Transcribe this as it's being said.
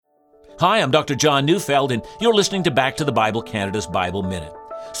Hi, I'm Dr. John Neufeld, and you're listening to Back to the Bible Canada's Bible Minute.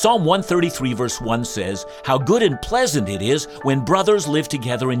 Psalm 133 verse 1 says, "How good and pleasant it is when brothers live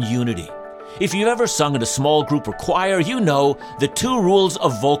together in unity." If you've ever sung in a small group or choir, you know the two rules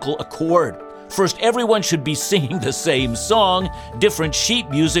of vocal accord. First, everyone should be singing the same song. Different sheet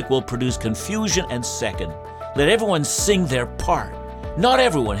music will produce confusion. And second, let everyone sing their part. Not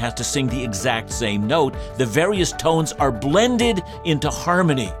everyone has to sing the exact same note. The various tones are blended into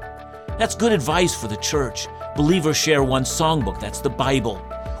harmony. That's good advice for the church. Believers share one songbook, that's the Bible.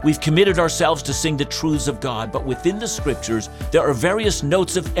 We've committed ourselves to sing the truths of God, but within the scriptures, there are various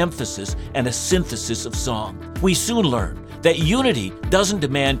notes of emphasis and a synthesis of song. We soon learn that unity doesn't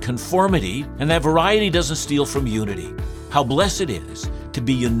demand conformity, and that variety doesn't steal from unity. How blessed it is to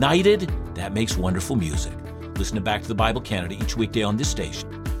be united. That makes wonderful music. Listen to Back to the Bible Canada each weekday on this station,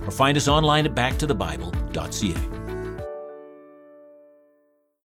 or find us online at backtothebible.ca.